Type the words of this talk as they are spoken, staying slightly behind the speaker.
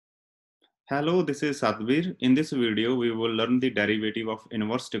Hello, this is Sadhbir. In this video, we will learn the derivative of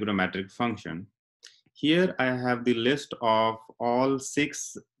inverse trigonometric function. Here I have the list of all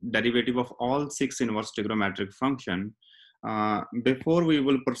six derivative of all six inverse trigonometric function. Before we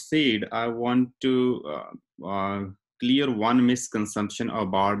will proceed, I want to clear one misconception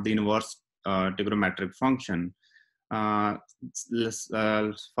about the inverse trigonometric function. For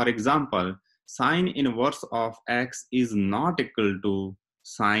example, sine inverse of x is not equal to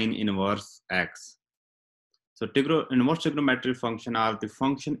sine inverse x. So inverse trigonometric function are the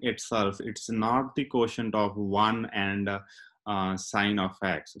function itself. It's not the quotient of 1 and sine of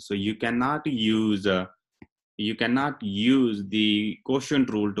x. So you cannot use the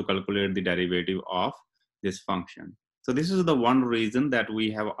quotient rule to calculate the derivative of this function. So this is the one reason that we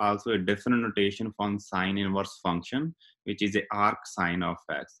have also a different notation from sine inverse function, which is the arc sine of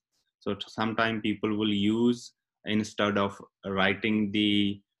x. So sometimes people will use, instead of writing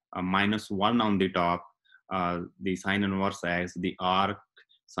the -1 on the top, the sine inverse x, the arc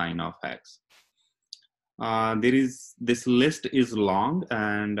sine of x. This list is long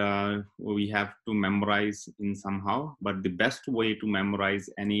and we have to memorize in somehow, but the best way to memorize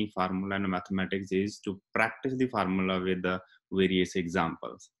any formula in mathematics is to practice the formula with the various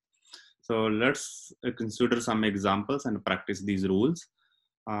examples. So let's consider some examples and practice these rules.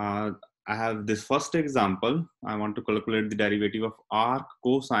 I have this first example. I want to calculate the derivative of arc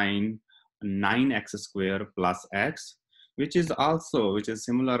cosine 9x square plus x, which is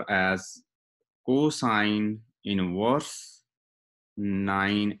similar as cosine inverse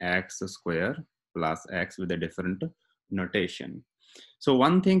 9x square plus x with a different notation. So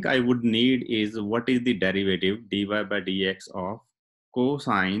one thing I would need is what is the derivative dy by dx of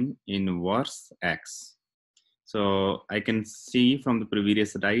cosine inverse x. So I can see from the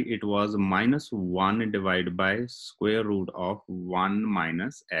previous slide, it was -1 divided by square root of 1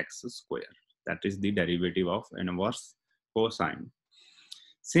 minus x square. That is the derivative of inverse cosine.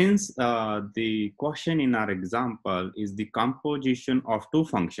 Since the question in our example is the composition of two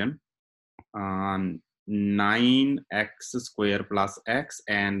functions, 9x square plus x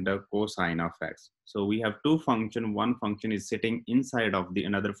and cosine of x. So we have two functions. One function is sitting inside of the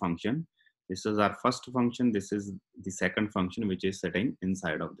another function. This is our first function. This is the second function, which is sitting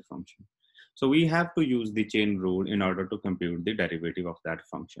inside of the function. So we have to use the chain rule in order to compute the derivative of that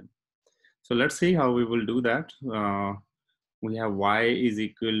function. So let's see how we will do that. We have y is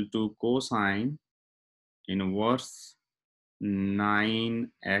equal to cosine inverse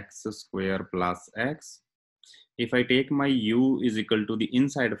 9x square plus x. If I take my u is equal to the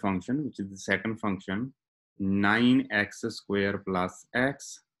inside function, which is the second function, 9x square plus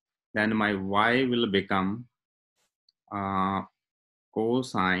x, then my y will become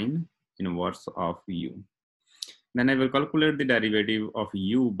cosine inverse of u. Then I will calculate the derivative of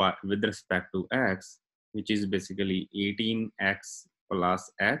u with respect to x, which is basically 18x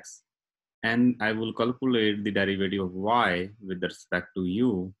plus x. And I will calculate the derivative of y with respect to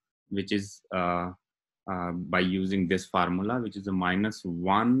u, which is by using this formula, which is a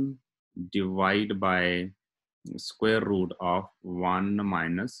 -1 divided by square root of 1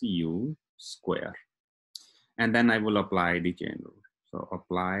 minus u square. And then I will apply the chain rule. So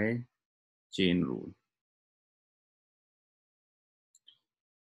apply chain rule.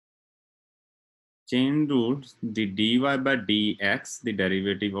 Chain rules, the dy by dx, the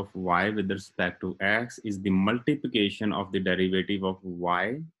derivative of y with respect to x, is the multiplication of the derivative of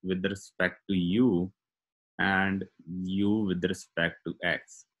y with respect to u and u with respect to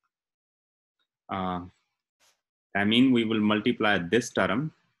x. I mean, we will multiply this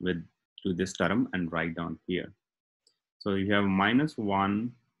term to this term and write down here. So you have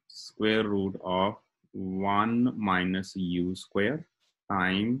 -1 square root of 1 minus u square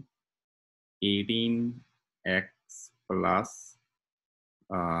times 18x plus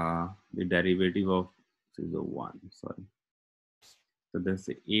the derivative of this is a 1, sorry. So this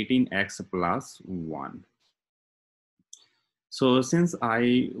is 18x plus 1. So since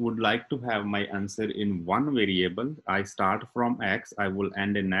I would like to have my answer in one variable, I start from x, I will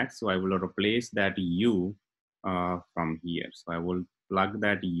end in x, so I will replace that u from here. So I will plug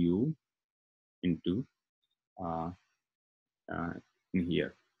that u into in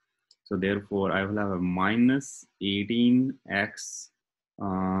here. So therefore, I will have a -18x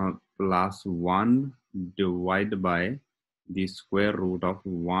plus 1 divided by the square root of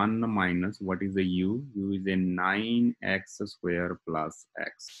 1 minus, what is the u? U is a 9x square plus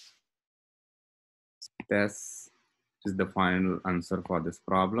x. This is the final answer for this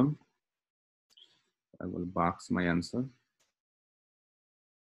problem. I will box my answer.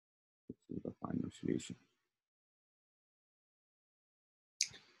 This is the final solution.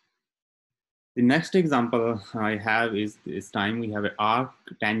 The next example I have is this time we have an arc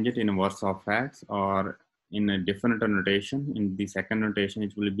tangent inverse of x, or in a different notation. In the second notation,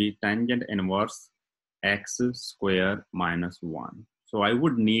 it will be tangent inverse x square minus 1. So I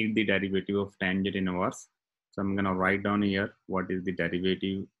would need the derivative of tangent inverse. So I'm going to write down here what is the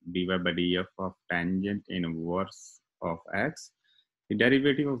derivative dy by df of tangent inverse of x. The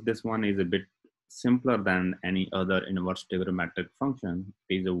derivative of this one is a bit simpler than any other inverse trigonometric function.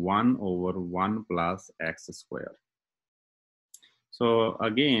 It is a 1 over 1 plus x squared. So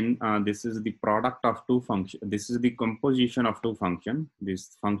again, this is the product of two functions. This is the composition of two functions.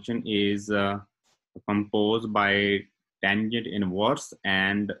 This function is composed by tangent inverse,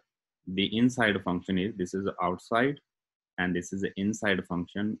 and the inside function is, this is outside, and this is the inside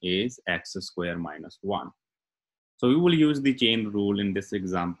function is x squared minus 1. So we will use the chain rule in this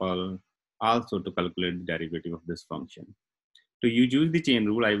example also to calculate the derivative of this function. To use the chain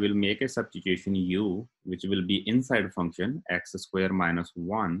rule, I will make a substitution u, which will be inside function x squared minus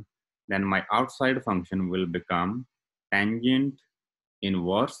 1. Then my outside function will become tangent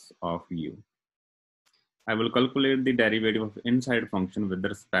inverse of u. I will calculate the derivative of inside function with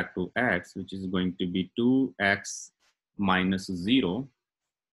respect to x, which is going to be 2x minus 0.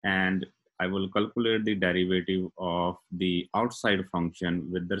 And I will calculate the derivative of the outside function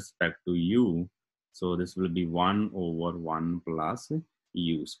with respect to u. So this will be 1 over 1 plus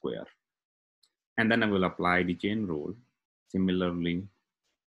u square. And then I will apply the chain rule. Similarly,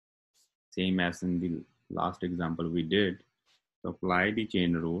 same as in the last example we did. So apply the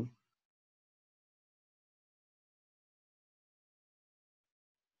chain rule.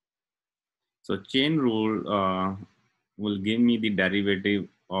 So chain rule will give me the derivative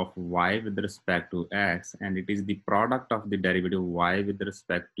of y with respect to x, and it is the product of the derivative y with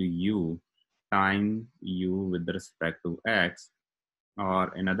respect to u times u with respect to x,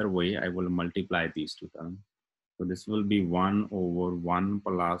 or another way, I will multiply these two terms. So this will be 1 over 1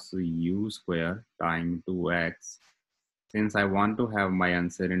 plus u square times 2x. Since I want to have my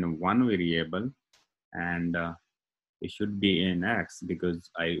answer in one variable, and it should be in x, because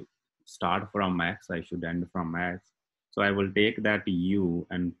I start from x, I should end from x. So I will take that u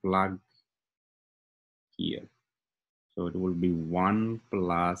and plug here. So it will be 1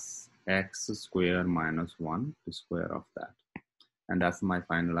 plus x square minus 1, the square of that. And that's my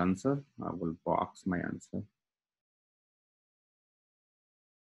final answer. I will box my answer.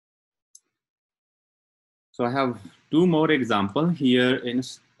 So I have two more examples here. In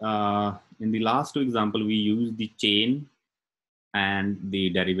the last two examples, we use the chain and the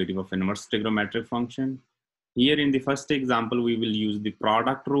derivative of inverse trigonometric function. Here in the first example, we will use the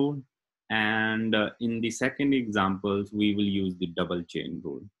product rule, and in the second examples, we will use the double chain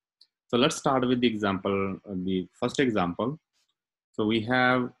rule. So let's start with the example, the first example. So we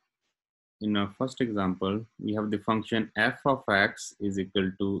have, in our first example, we have the function f of x is equal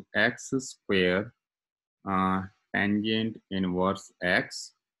to x square tangent inverse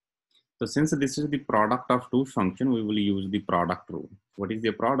x. So since this is the product of two functions, we will use the product rule. What is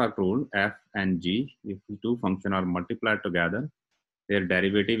the product rule? F and g, if the two functions are multiplied together, their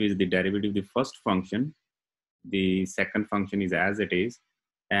derivative is the derivative of the first function, the second function is as it is,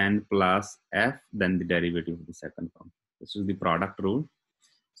 and plus f, then the derivative of the second function. This is the product rule.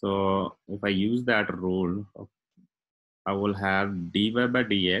 So if I use that rule, I will have dy by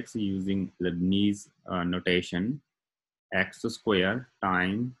dx using Leibniz notation, x square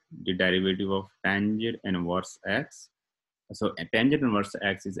times the derivative of tangent inverse x. So tangent inverse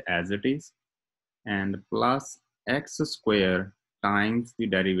x is as it is, and plus x square times the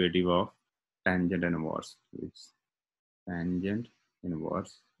derivative of tangent inverse, which is tangent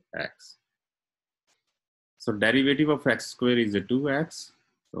inverse x. So derivative of x square is a 2x.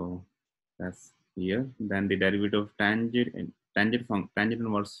 So that's here. Then the derivative of tangent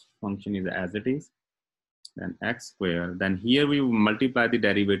inverse function is as it is. Then x square. Then here we multiply the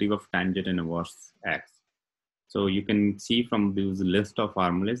derivative of tangent inverse x. So you can see from this list of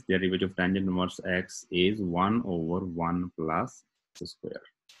formulas, derivative of tangent inverse x is 1 over 1 plus x square.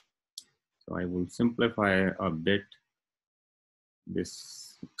 So I will simplify a bit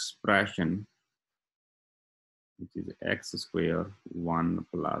this expression, which is x square 1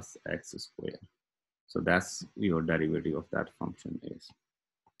 plus x square. So that's your derivative of that function is.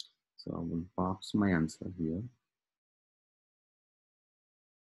 So I will box my answer here.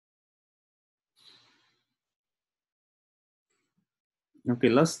 Okay,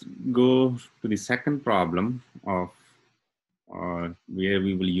 let's go to the second problem of where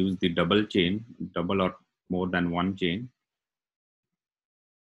we will use the double chain, double or more than one chain.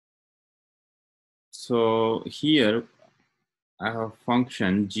 So here I have a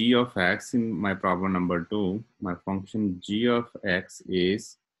function g of x in my problem number 2. My function g of x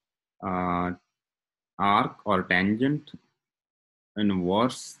is arc or tangent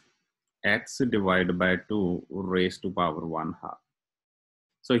inverse x divided by 2 raised to power 1/2.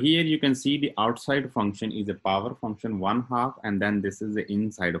 So here you can see the outside function is a power function 1/2, and then this is the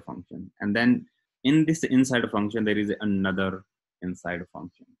inside function. And then in this inside function, there is another inside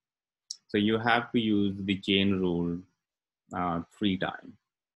function. So you have to use the chain rule 3 times.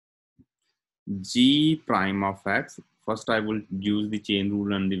 G prime of x, first I will use the chain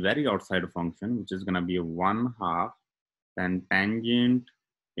rule on the very outside function, which is gonna be a 1/2, then tangent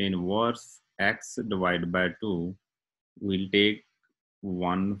inverse x divided by 2, we'll take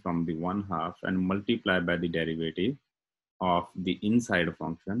 1 from the 1/2 and multiply by the derivative of the inside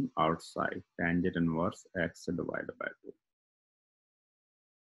function outside, tangent inverse x divided by 2.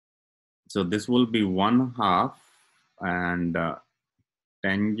 So this will be 1/2 and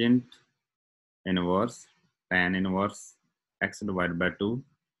tangent inverse tan inverse x divided by 2.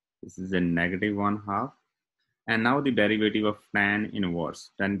 This is a negative 1/2. And now the derivative of tan inverse.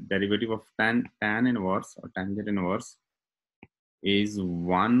 Then derivative of tan inverse or tangent inverse is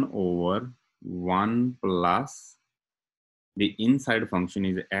 1 over 1 plus the inside function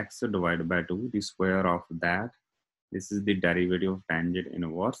is x divided by 2, the square of that. This is the derivative of tangent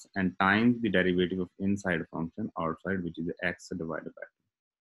inverse and times the derivative of inside function outside, which is x divided by 2.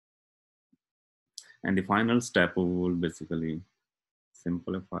 And the final step, we will basically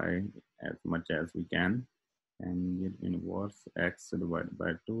simplify as much as we can. Tangent inverse x divided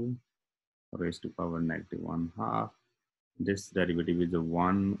by 2 raised to power negative 1/2. This derivative is a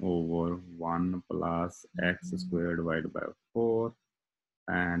 1 over 1 plus x squared divided by 4.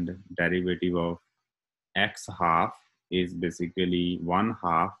 And derivative of x half is basically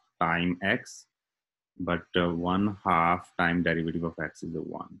 1/2 time x, but 1/2 time derivative of x is a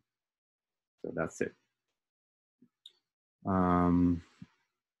 1. So that's it.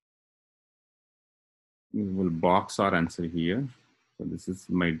 We will box our answer here. So this is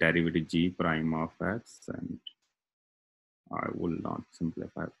my derivative g prime of x, and I will not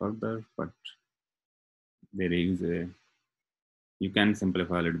simplify further, but there is a, you can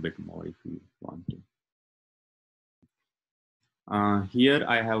simplify a little bit more if you want to. Here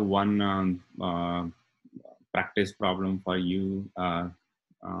I have one practice problem for you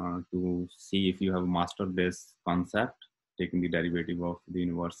to see if you have mastered this concept, taking the derivative of the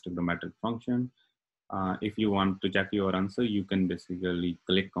inverse trigonometric function. If you want to check your answer, you can basically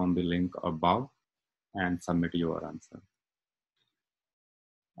click on the link above and submit your answer.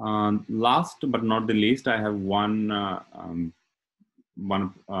 Last but not the least, I have one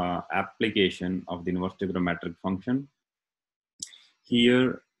application of the inverse trigonometric function.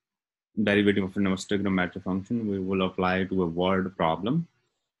 Here, derivative of inverse trigonometric function, we will apply to a word problem.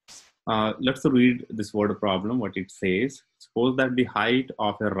 Let's read this word problem, what it says. Suppose that the height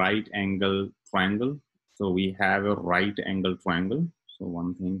of a right angle triangle. So we have a right angle triangle. So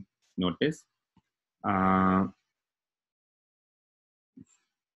one thing, notice.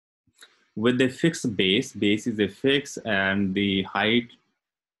 With a fixed base is a fix, and the height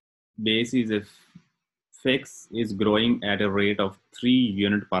base is a fix is growing at a rate of 3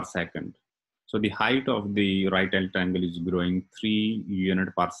 units per second. So the height of the right angle triangle is growing 3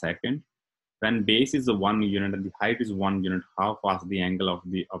 units per second. When base is 1 unit and the height is 1 unit, how fast the angle of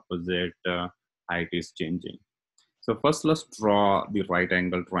the opposite height is changing. So first let's draw the right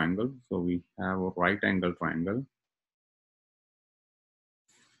angle triangle. So we have a right angle triangle.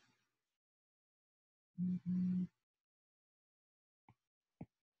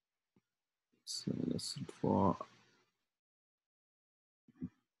 So let's draw.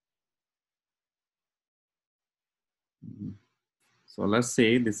 So let's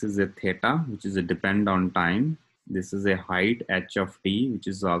say this is a theta, which is a depend on time. This is a height h of t, which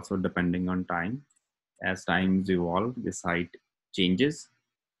is also depending on time. As times evolve, this height changes.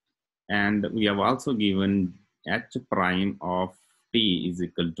 And we have also given h prime of t is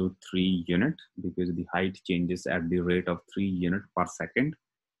equal to 3 unit, because the height changes at the rate of 3 unit per second.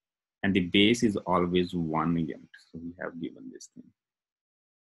 And the base is always 1 unit. So we have given this thing.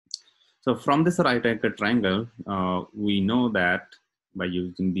 So from this right angle triangle, we know that by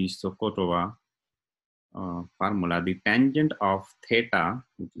using the Sokotowa formula, the tangent of theta,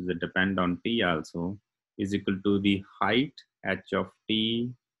 which is a depend on t also, is equal to the height h of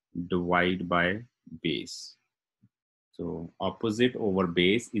t divided by base. So opposite over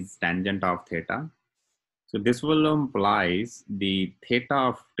base is tangent of theta. So this will implies the theta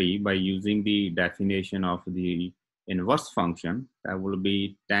of t by using the definition of the inverse function. That will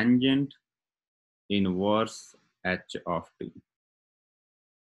be tangent inverse h of t.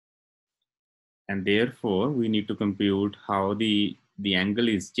 And therefore we need to compute how the angle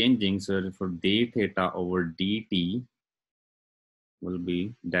is changing. So for d theta over dt will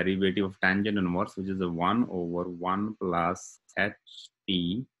be derivative of tangent inverse, which is a 1 over 1 plus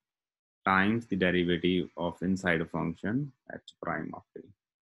ht times the derivative of inside a function h prime of t.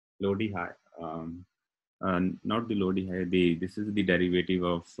 Lodi high, not the Lodi high, this is the derivative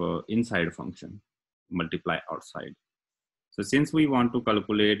of inside function multiply outside. So since we want to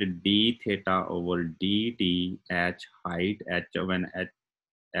calculate d theta over dt at height h when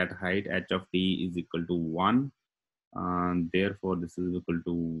at height h of t is equal to 1, therefore this is equal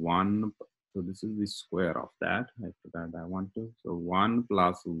to 1. So this is the square of that. After that I want to, so 1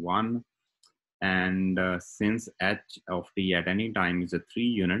 plus 1, and since h of t at any time is a 3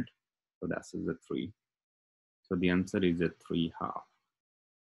 unit, so that is a 3. So the answer is a 3/2.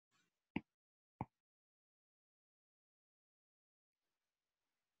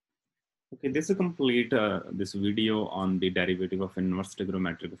 Okay, this is complete this video on the derivative of inverse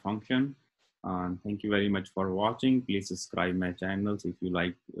trigonometric function. Thank you very much for watching. Please subscribe my channels if you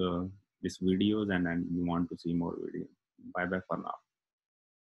like these videos and you want to see more videos. Bye bye for now.